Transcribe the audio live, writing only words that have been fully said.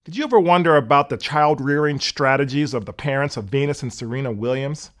Did you ever wonder about the child-rearing strategies of the parents of Venus and Serena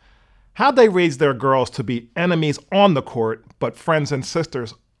Williams? How'd they raise their girls to be enemies on the court, but friends and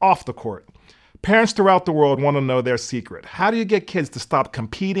sisters off the court? Parents throughout the world want to know their secret. How do you get kids to stop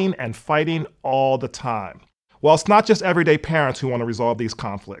competing and fighting all the time? Well, it's not just everyday parents who want to resolve these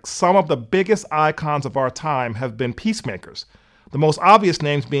conflicts. Some of the biggest icons of our time have been peacemakers. The most obvious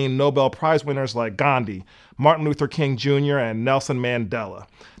names being Nobel Prize winners like Gandhi, Martin Luther King Jr., and Nelson Mandela.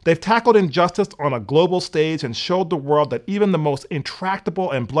 They've tackled injustice on a global stage and showed the world that even the most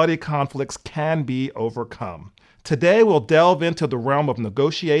intractable and bloody conflicts can be overcome. Today, we'll delve into the realm of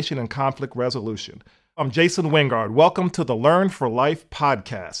negotiation and conflict resolution. I'm Jason Wingard. Welcome to the Learn for Life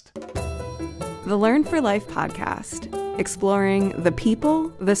podcast. The Learn for Life podcast, exploring the people,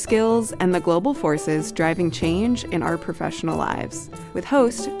 the skills, and the global forces driving change in our professional lives, with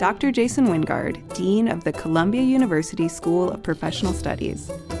host Dr. Jason Wingard, Dean of the Columbia University School of Professional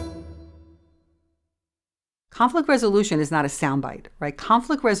Studies. Conflict resolution is not a soundbite, right?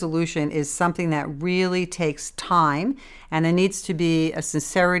 Conflict resolution is something that really takes time, and there needs to be a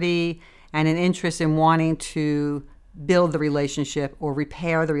sincerity and an interest in wanting to build the relationship or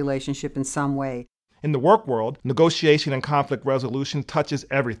repair the relationship in some way. In the work world, negotiation and conflict resolution touches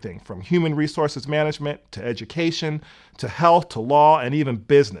everything from human resources management to education to health to law and even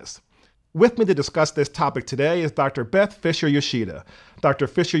business. With me to discuss this topic today is Dr. Beth Fisher-Yoshida. Dr.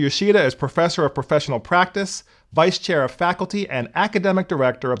 Fisher-Yoshida is Professor of Professional Practice, Vice Chair of Faculty, and Academic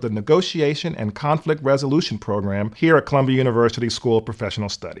Director of the Negotiation and Conflict Resolution Program here at Columbia University School of Professional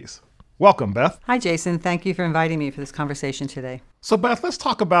Studies. Welcome, Beth. Hi, Jason. Thank you for inviting me for this conversation today. So, Beth, let's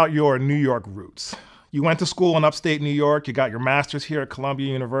talk about your New York roots. You went to school in upstate New York. You got your master's here at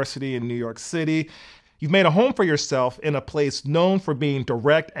Columbia University in New York City. You've made a home for yourself in a place known for being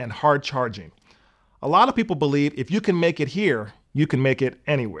direct and hard-charging. A lot of people believe if you can make it here, you can make it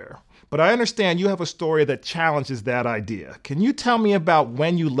anywhere. But I understand you have a story that challenges that idea. Can you tell me about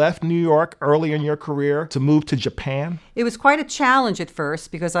when you left New York early in your career to move to Japan? It was quite a challenge at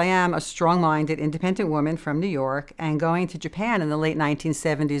first because I am a strong-minded, independent woman from New York, and going to Japan in the late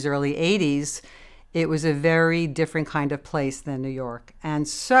 1970s, early 80s, it was a very different kind of place than New York. And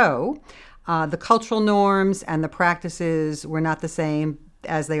so the cultural norms and the practices were not the same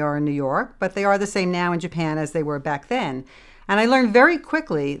as they are in New York, but they are the same now in Japan as they were back then. And I learned very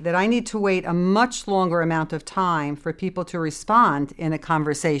quickly that I need to wait a much longer amount of time for people to respond in a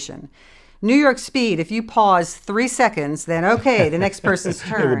conversation. New York speed, if you pause 3 seconds, then okay, the next person's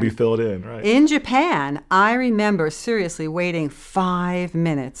turn. It will be filled in, right? In Japan, I remember seriously waiting 5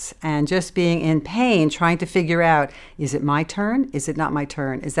 minutes and just being in pain, trying to figure out, is it my turn? Is it not my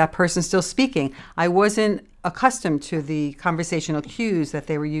turn? Is that person still speaking? I wasn't accustomed to the conversational cues that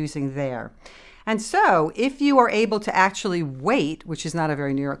they were using there. And so if you are able to actually wait, which is not a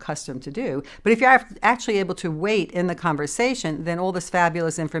very New York custom to do, but if you're actually able to wait in the conversation, then all this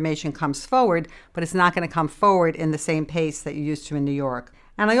fabulous information comes forward, but it's not going to come forward in the same pace that you're used to in New York.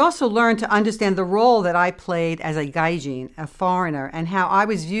 And I also learned to understand the role that I played as a gaijin, a foreigner, and how I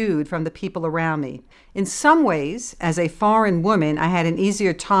was viewed from the people around me. In some ways, as a foreign woman, I had an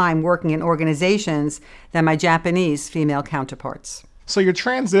easier time working in organizations than my Japanese female counterparts. So your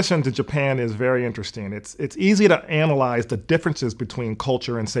transition to Japan is very interesting. It's easy to analyze the differences between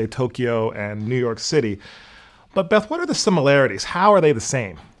culture in, say, Tokyo and New York City. But Beth, what are the similarities? How are they the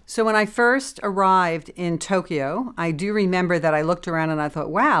same? So when I first arrived in Tokyo, I do remember that I looked around and I thought,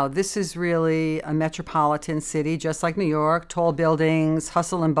 wow, this is really a metropolitan city, just like New York, tall buildings,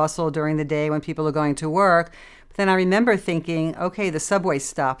 hustle and bustle during the day when people are going to work. But then I remember thinking, okay, the subway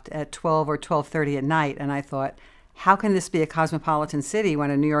stopped at 12 or 12:30 at night, and I thought, how can this be a cosmopolitan city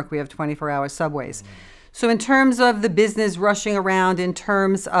when in New York we have 24-hour subways? So in terms of the business rushing around, in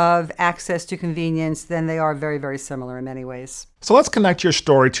terms of access to convenience, then they are very, very similar in many ways. So let's connect your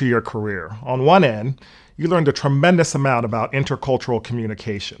story to your career. On one end, you learned a tremendous amount about intercultural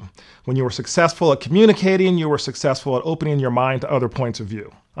communication. When you were successful at communicating, you were successful at opening your mind to other points of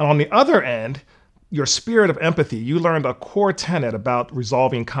view. And on the other end, your spirit of empathy, you learned a core tenet about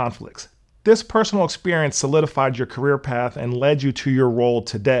resolving conflicts. This personal experience solidified your career path and led you to your role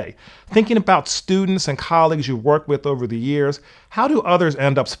today. Thinking about students and colleagues you've worked with over the years, how do others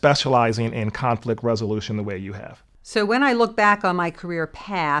end up specializing in conflict resolution the way you have? So when I look back on my career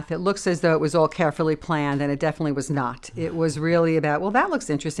path, it looks as though it was all carefully planned, and it definitely was not. It was really about, well, that looks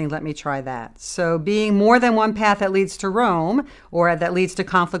interesting, let me try that. So being more than one path that leads to Rome, or that leads to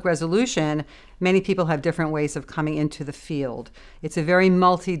conflict resolution, many people have different ways of coming into the field. It's a very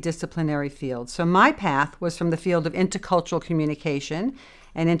multidisciplinary field. So my path was from the field of intercultural communication,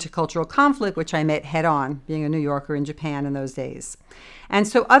 and intercultural conflict, which I met head on, being a New Yorker in Japan in those days. And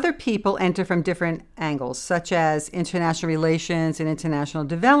so other people enter from different angles, such as international relations and international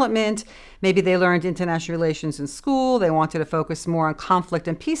development. Maybe they learned international relations in school. They wanted to focus more on conflict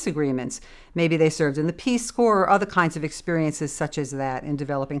and peace agreements. Maybe they served in the Peace Corps or other kinds of experiences such as that in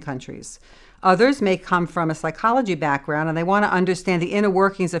developing countries. Others may come from a psychology background and they want to understand the inner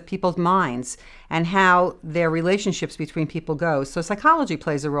workings of people's minds and how their relationships between people go. So psychology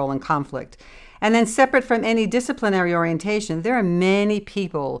plays a role in conflict. And then separate from any disciplinary orientation, there are many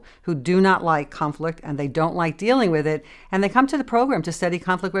people who do not like conflict and they don't like dealing with it. And they come to the program to study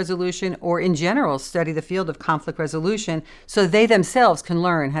conflict resolution or in general study the field of conflict resolution so they themselves can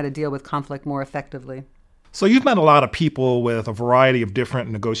learn how to deal with conflict more effectively. So you've met a lot of people with a variety of different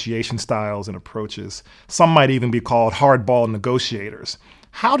negotiation styles and approaches. Some might even be called hardball negotiators.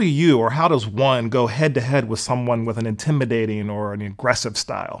 How do you or how does one go head-to-head with someone with an intimidating or an aggressive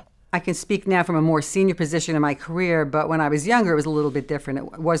style? I can speak now from a more senior position in my career, but when I was younger, it was a little bit different.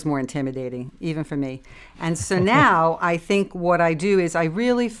 It was more intimidating, even for me. And so now I think what I do is I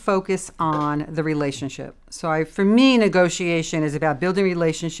really focus on the relationship. So for me, negotiation is about building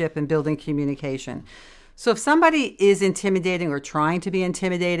relationship and building communication. So if somebody is intimidating or trying to be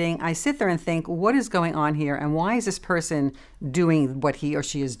intimidating, I sit there and think, what is going on here? And why is this person doing what he or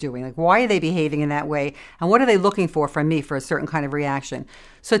she is doing? Like, why are they behaving in that way? And what are they looking for from me for a certain kind of reaction?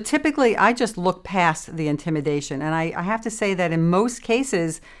 So typically, I just look past the intimidation. And I have to say that in most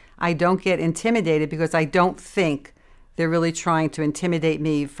cases, I don't get intimidated because I don't think they're really trying to intimidate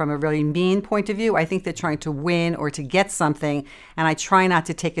me from a really mean point of view. I think they're trying to win or to get something, and I try not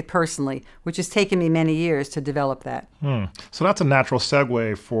to take it personally, which has taken me many years to develop that. So that's a natural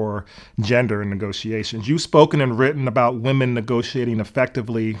segue for gender in negotiations. You've spoken and written about women negotiating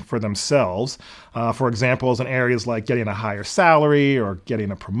effectively for themselves, for examples in areas like getting a higher salary or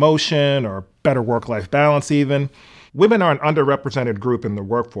getting a promotion or better work-life balance even. Women are an underrepresented group in the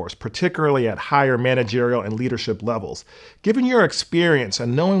workforce, particularly at higher managerial and leadership levels. Given your experience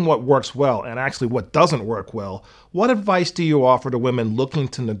and knowing what works well and actually what doesn't work well, what advice do you offer to women looking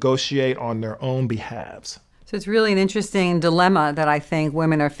to negotiate on their own behalves? So it's really an interesting dilemma that I think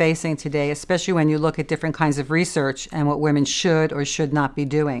women are facing today, especially when you look at different kinds of research and what women should or should not be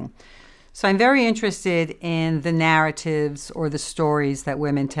doing. So I'm very interested in the narratives or the stories that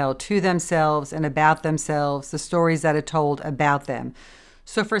women tell to themselves and about themselves, the stories that are told about them.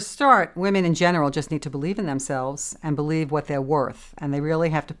 So for a start, women in general just need to believe in themselves and believe what they're worth, and they really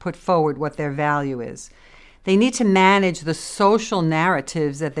have to put forward what their value is. They need to manage the social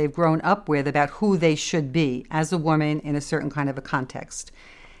narratives that they've grown up with about who they should be as a woman in a certain kind of a context.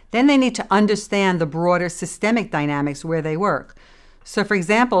 Then they need to understand the broader systemic dynamics where they work. So, for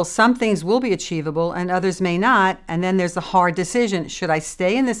example, some things will be achievable and others may not, and then there's the hard decision. Should I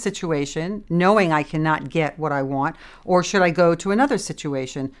stay in this situation, knowing I cannot get what I want, or should I go to another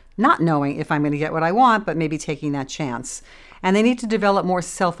situation, not knowing if I'm going to get what I want, but maybe taking that chance? And they need to develop more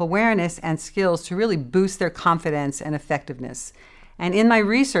self-awareness and skills to really boost their confidence and effectiveness. And in my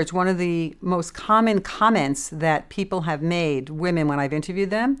research, one of the most common comments that people have made, women, when I've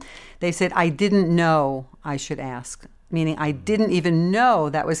interviewed them, they said, I didn't know I should ask. Meaning I didn't even know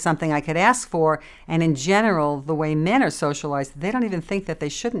that was something I could ask for. And in general, the way men are socialized, they don't even think that they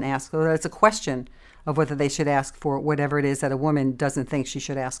shouldn't ask, or that it's a question of whether they should ask for whatever it is that a woman doesn't think she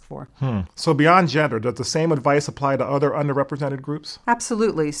should ask for. So beyond gender, does the same advice apply to other underrepresented groups?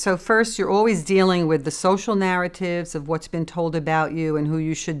 Absolutely. So first, you're always dealing with the social narratives of what's been told about you and who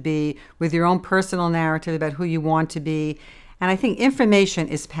you should be, with your own personal narrative about who you want to be. And I think information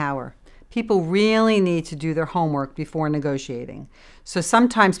is power. People really need to do their homework before negotiating. So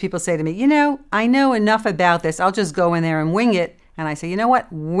sometimes people say to me, I know enough about this. I'll just go in there and wing it. And I say, you know what?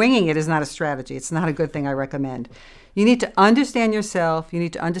 Winging it is not a strategy. It's not a good thing I recommend. You need to understand yourself. You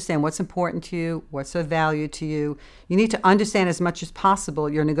need to understand what's important to you, what's of value to you. You need to understand as much as possible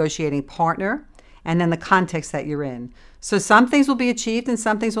your negotiating partner and then the context that you're in. So some things will be achieved and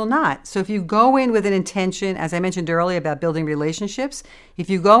some things will not. So if you go in with an intention, as I mentioned earlier about building relationships, if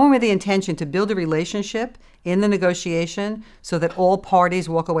you go in with the intention to build a relationship in the negotiation so that all parties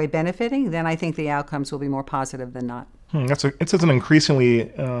walk away benefiting, then I think the outcomes will be more positive than not. It's an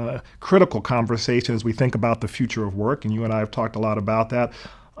increasingly critical conversation as we think about the future of work, and you and I have talked a lot about that.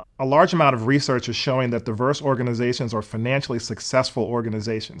 A large amount of research is showing that diverse organizations are financially successful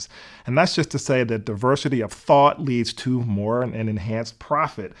organizations. And that's just to say that diversity of thought leads to more and enhanced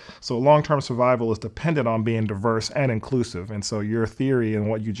profit. So long-term survival is dependent on being diverse and inclusive. And so your theory and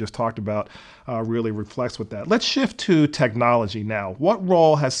what you just talked about really reflects with that. Let's shift to technology now. What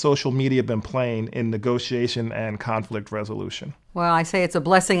role has social media been playing in negotiation and conflict resolution? Well, I say it's a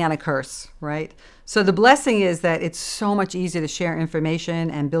blessing and a curse, right? So the blessing is that it's so much easier to share information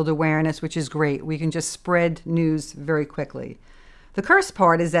and build awareness, which is great. We can just spread news very quickly. The curse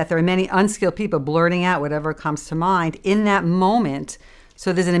part is that there are many unskilled people blurting out whatever comes to mind in that moment.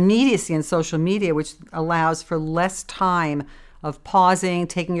 So there's an immediacy in social media, which allows for less time of pausing,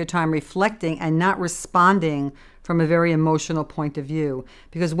 taking your time reflecting, and not responding from a very emotional point of view.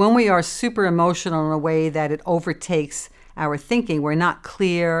 Because when we are super emotional in a way that it overtakes our thinking, we're not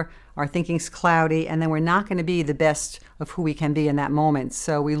clear, our thinking's cloudy, and then we're not going to be the best of who we can be in that moment.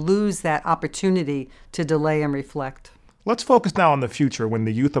 So we lose that opportunity to delay and reflect. Let's focus now on the future when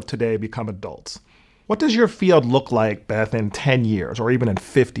the youth of today become adults. What does your field look like, Beth, in 10 years or even in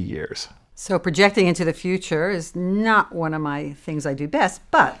 50 years? So projecting into the future is not one of my things I do best,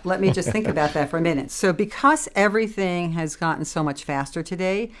 but let me just think about that for a minute. So because everything has gotten so much faster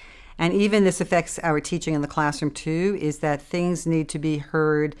today, and even this affects our teaching in the classroom too, is that things need to be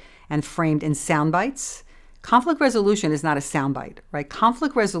heard and framed in sound bites. Conflict resolution is not a soundbite, right?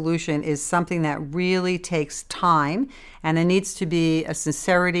 Conflict resolution is something that really takes time, and there needs to be a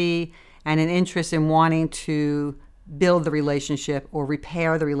sincerity and an interest in wanting to build the relationship or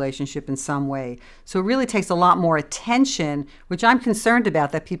repair the relationship in some way. So it really takes a lot more attention, which I'm concerned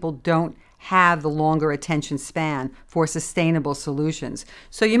about, that people don't have the longer attention span for sustainable solutions.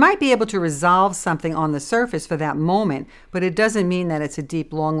 So you might be able to resolve something on the surface for that moment, but it doesn't mean that it's a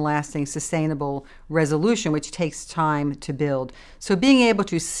deep, long-lasting, sustainable resolution, which takes time to build. So being able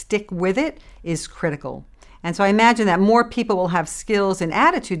to stick with it is critical. And so I imagine that more people will have skills and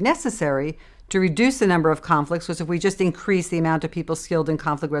attitude necessary to reduce the number of conflicts, because if we just increase the amount of people skilled in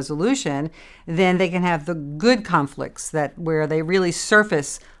conflict resolution, then they can have the good conflicts that where they really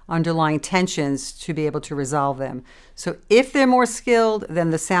surface underlying tensions to be able to resolve them. So if they're more skilled,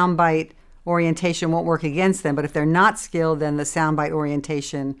 then the soundbite orientation won't work against them. But if they're not skilled, then the soundbite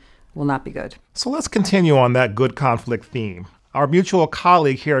orientation will not be good. So let's continue on that good conflict theme. Our mutual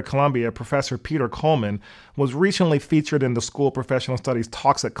colleague here at Columbia, Professor Peter Coleman, was recently featured in the School of Professional Studies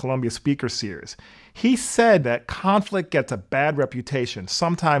Talks at Columbia Speaker Series. He said that conflict gets a bad reputation,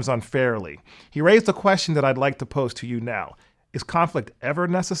 sometimes unfairly. He raised a question that I'd like to pose to you now. Is conflict ever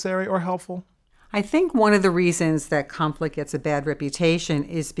necessary or helpful? I think one of the reasons that conflict gets a bad reputation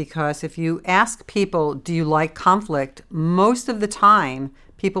is because if you ask people, do you like conflict, most of the time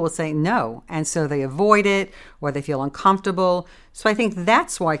people will say no. And so they avoid it or they feel uncomfortable. So I think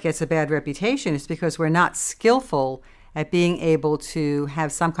that's why it gets a bad reputation, is because we're not skillful at being able to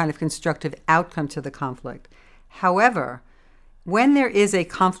have some kind of constructive outcome to the conflict. However, when there is a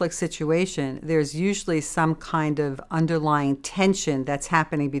conflict situation, there's usually some kind of underlying tension that's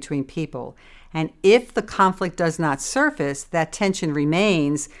happening between people. And if the conflict does not surface, that tension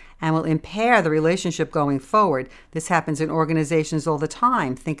remains and will impair the relationship going forward. This happens in organizations all the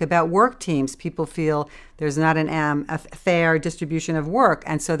time. Think about work teams. People feel there's not a fair distribution of work,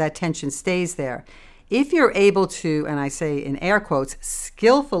 and so that tension stays there. If you're able to, and I say in air quotes,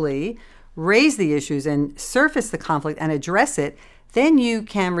 skillfully raise the issues and surface the conflict and address it, then you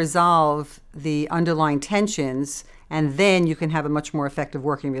can resolve the underlying tensions, and then you can have a much more effective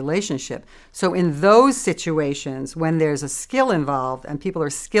working relationship. So in those situations, when there's a skill involved and people are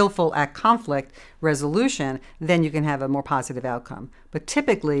skillful at conflict resolution, then you can have a more positive outcome. But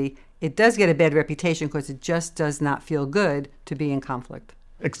typically, it does get a bad reputation because it just does not feel good to be in conflict.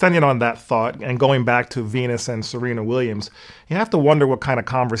 Extending on that thought and going back to Venus and Serena Williams, you have to wonder what kind of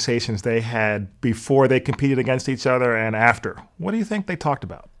conversations they had before they competed against each other and after. What do you think they talked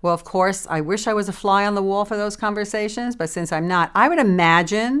about? Well, of course, I wish I was a fly on the wall for those conversations, but since I'm not, I would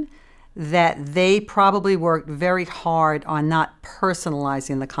imagine that they probably worked very hard on not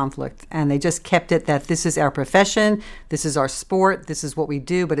personalizing the conflict. And they just kept it that this is our profession, this is our sport, this is what we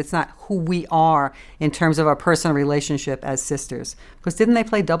do, but it's not who we are in terms of our personal relationship as sisters. Because didn't they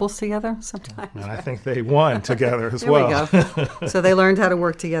play doubles together sometimes? And I think they won together as There well. we go. So they learned how to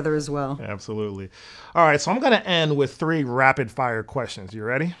work together as well. Absolutely. All right, so I'm going to end with 3 rapid-fire questions. You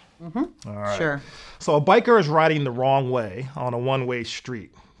ready? Mm-hmm. All right. Sure. So a biker is riding the wrong way on a one-way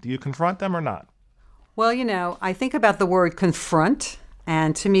street. Do you confront them or not? Well, I think about the word confront,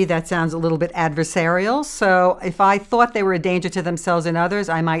 and to me that sounds a little bit adversarial. So if I thought they were a danger to themselves and others,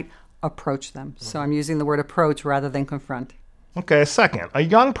 I might approach them. So I'm using the word approach rather than confront. Okay, second, a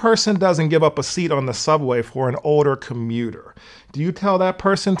young person doesn't give up a seat on the subway for an older commuter. Do you tell that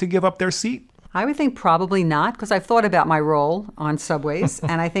person to give up their seat? I would think probably not, because I've thought about my role on subways,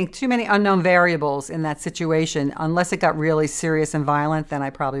 and I think too many unknown variables in that situation. Unless it got really serious and violent, then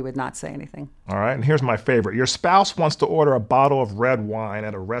I probably would not say anything. All right, and here's my favorite. Your spouse wants to order a bottle of red wine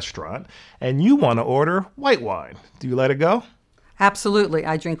at a restaurant, and you want to order white wine. Do you let it go? Absolutely.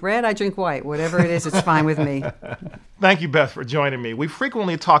 I drink red, I drink white. Whatever it is, it's fine with me. Thank you, Beth, for joining me. We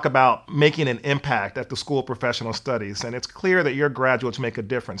frequently talk about making an impact at the School of Professional Studies, and it's clear that your graduates make a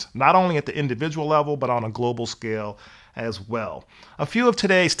difference, not only at the individual level, but on a global scale as well. A few of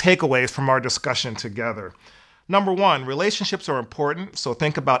today's takeaways from our discussion together. Number one, relationships are important, so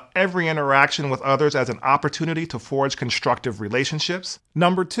think about every interaction with others as an opportunity to forge constructive relationships.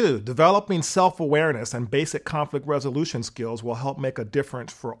 Number two, developing self-awareness and basic conflict resolution skills will help make a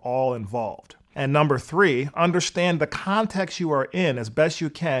difference for all involved. And number three, understand the context you are in as best you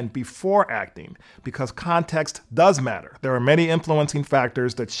can before acting, because context does matter. There are many influencing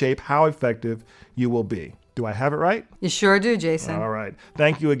factors that shape how effective you will be. Do I have it right? You sure do, Jason. All right.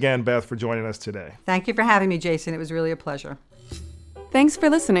 Thank you again, Beth, for joining us today. Thank you for having me, Jason. It was really a pleasure. Thanks for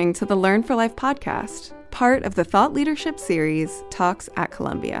listening to the Learn for Life podcast, part of the Thought Leadership series, Talks at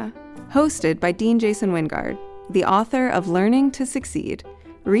Columbia, hosted by Dean Jason Wingard, the author of Learning to Succeed,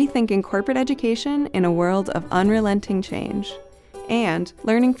 Rethinking Corporate Education in a World of Unrelenting Change, and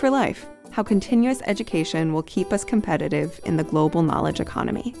Learning for Life, How Continuous Education Will Keep Us Competitive in the Global Knowledge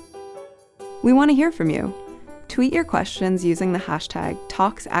Economy. We want to hear from you. Tweet your questions using the hashtag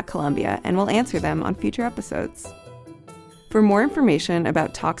 #TalksAtColumbia and we'll answer them on future episodes. For more information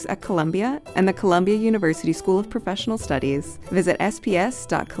about Talks at Columbia and the Columbia University School of Professional Studies, visit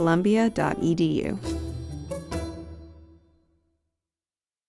sps.columbia.edu.